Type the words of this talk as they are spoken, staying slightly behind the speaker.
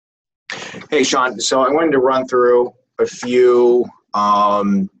Hey, Sean. So I wanted to run through a few,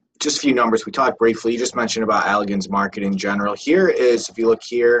 just a few numbers. We talked briefly. You just mentioned about Allagen's market in general. Here is, if you look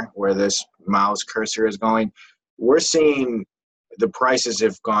here where this mouse cursor is going, we're seeing the prices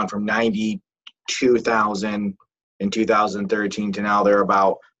have gone from 92,000 in 2013 to now they're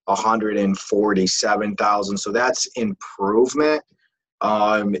about 147,000. So that's improvement.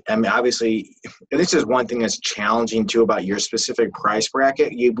 I mean, obviously, and this is one thing that's challenging too about your specific price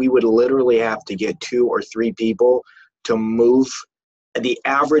bracket. We would literally have to get 2 or 3 people to move. The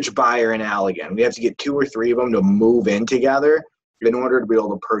average buyer in Allegan, we have to get 2 or 3 of them to move in together in order to be able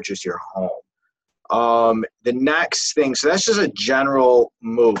to purchase your home. The next thing, so that's just a general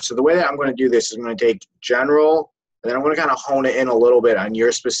move. So the way that I'm going to do this is I'm going to take general, and then I'm going to kind of hone it in a little bit on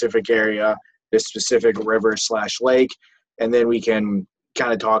your specific area, this specific river/lake, and then we can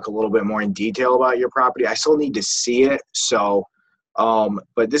kind of talk a little bit more in detail about your property. I still need to see it, so,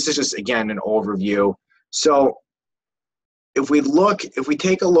 but this is just, again, an overview. So if we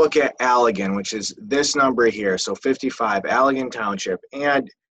take a look at Allagen, which is this number here, so 55, Allagen Township,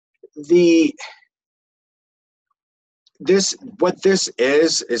 and what this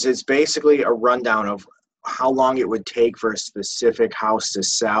is it's basically a rundown of how long it would take for a specific house to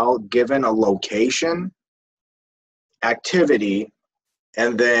sell, given a location, activity,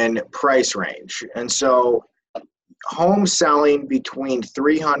 and then price range. And so homes selling between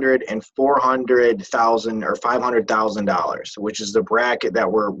 $300,000 and $400,000 or $500,000, which is the bracket that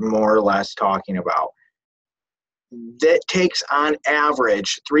we're more or less talking about, that takes on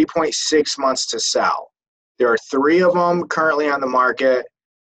average 3.6 months to sell. There are 3 of them currently on the market.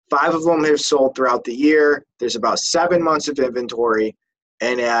 5 of them have sold throughout the year. There's about 7 months of inventory.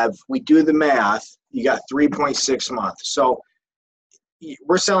 And if we do the math, you got 3.6 months. So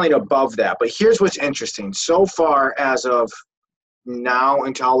we're selling above that. But here's what's interesting. So far, as of now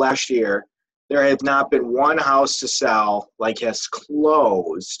until last year, there has not been one house to sell like has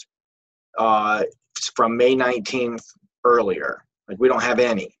closed from May 19th earlier. Like, we don't have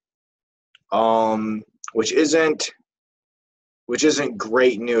any, which isn't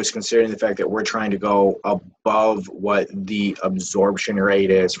great news considering the fact that we're trying to go above what the absorption rate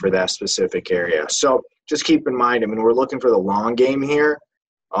is for that specific area. So just keep in mind, I mean, we're looking for the long game here.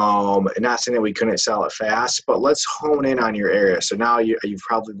 Not saying that we couldn't sell it fast, but let's hone in on your area. So now you've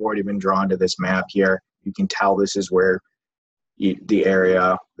probably already been drawn to this map here. You can tell this is where the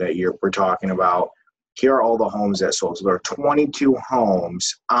area that we're talking about. Here are all the homes that sold. So there are 22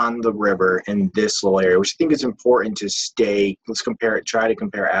 homes on the river in this little area, which I think is important to try to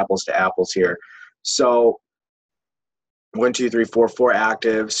compare apples to apples here. So 4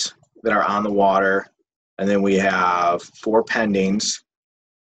 actives that are on the water. And then we have 4 pendings,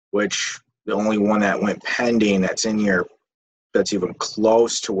 which the only one that went pending that's in here that's even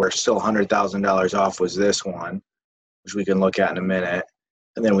close to where still $100,000 off was this one, which we can look at in a minute.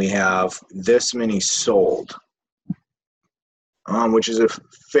 And then we have this many sold, which is a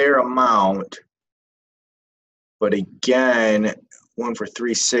fair amount. But again, one for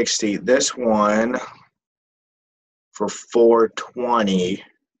 $360. This one for $420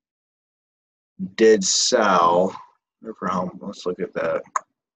 did sell. Let's look at that.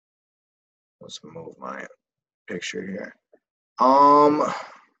 Let's move my picture here. 5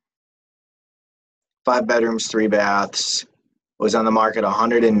 bedrooms, 3 baths. Was on the market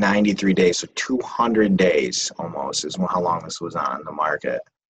 193 days, so 200 days almost is how long this was on the market.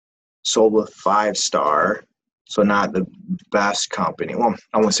 Sold with 5-star, so not the best company. Well,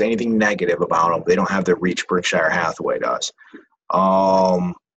 I won't say anything negative about them. They don't have the reach Berkshire Hathaway does.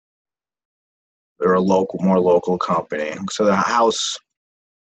 They're a more local company. So the house,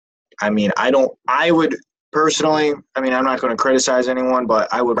 I mean, I would personally, I mean, I'm not going to criticize anyone,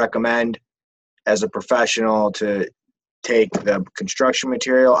 but I would recommend as a professional to take the construction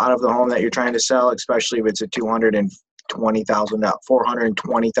material out of the home that you're trying to sell, especially if it's a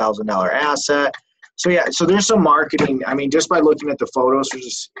 $420,000 asset. So yeah, so there's some marketing. I mean, just by looking at the photos, which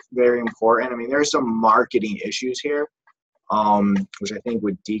is very important. I mean, there's some marketing issues here, which I think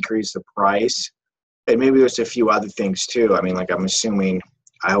would decrease the price. And maybe there's a few other things too. I mean, like I'm assuming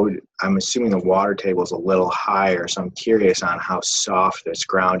the water table is a little higher, so I'm curious on how soft this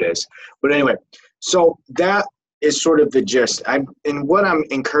ground is. But anyway, so that is sort of the gist. And what I'm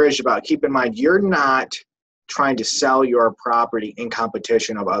encouraged about, keep in mind, you're not trying to sell your property in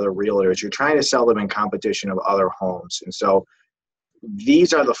competition of other realtors. You're trying to sell them in competition of other homes. And so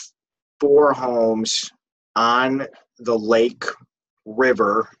these are the 4 homes on the lake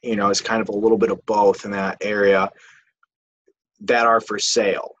river, it's kind of a little bit of both in that area, that are for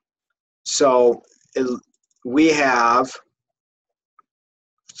sale. So we have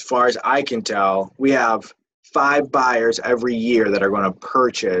far as I can tell, we have 5 buyers every year that are going to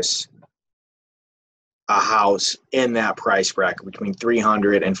purchase a house in that price bracket between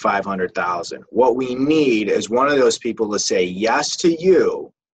 300 and 500,000. What we need is one of those people to say yes to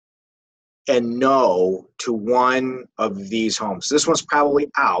you and no to one of these homes. This one's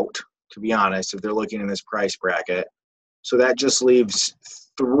probably out, to be honest, if they're looking in this price bracket. So that just leaves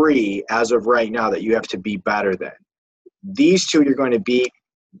 3 as of right now that you have to be better than. These 2 you're going to beat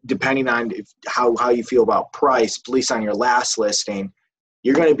depending on how you feel about price, at least on your last listing.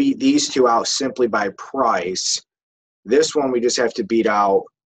 You're going to beat these 2 out simply by price. This one we just have to beat out.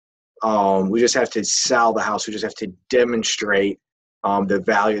 We just have to sell the house. We just have to demonstrate the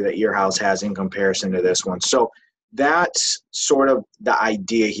value that your house has in comparison to this one. So that's sort of the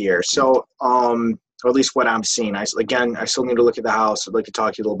idea here. So, or at least what I'm seeing. I still need to look at the house. I'd like to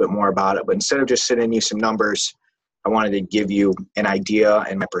talk to you a little bit more about it. But instead of just sending you some numbers, I wanted to give you an idea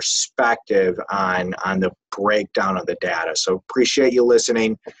and my perspective on the breakdown of the data. So appreciate you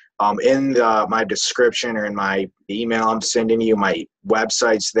listening. In my description or in my email I'm sending you, my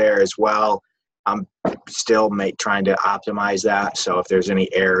website's there as well. I'm still trying to optimize that. So if there's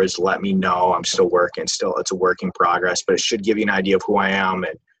any errors, let me know. I'm still working. It's a work in progress, but it should give you an idea of who I am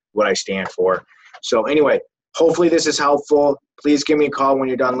and what I stand for. So anyway, hopefully this is helpful. Please give me a call when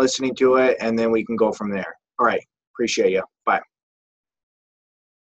you're done listening to it, and then we can go from there. All right. Appreciate you.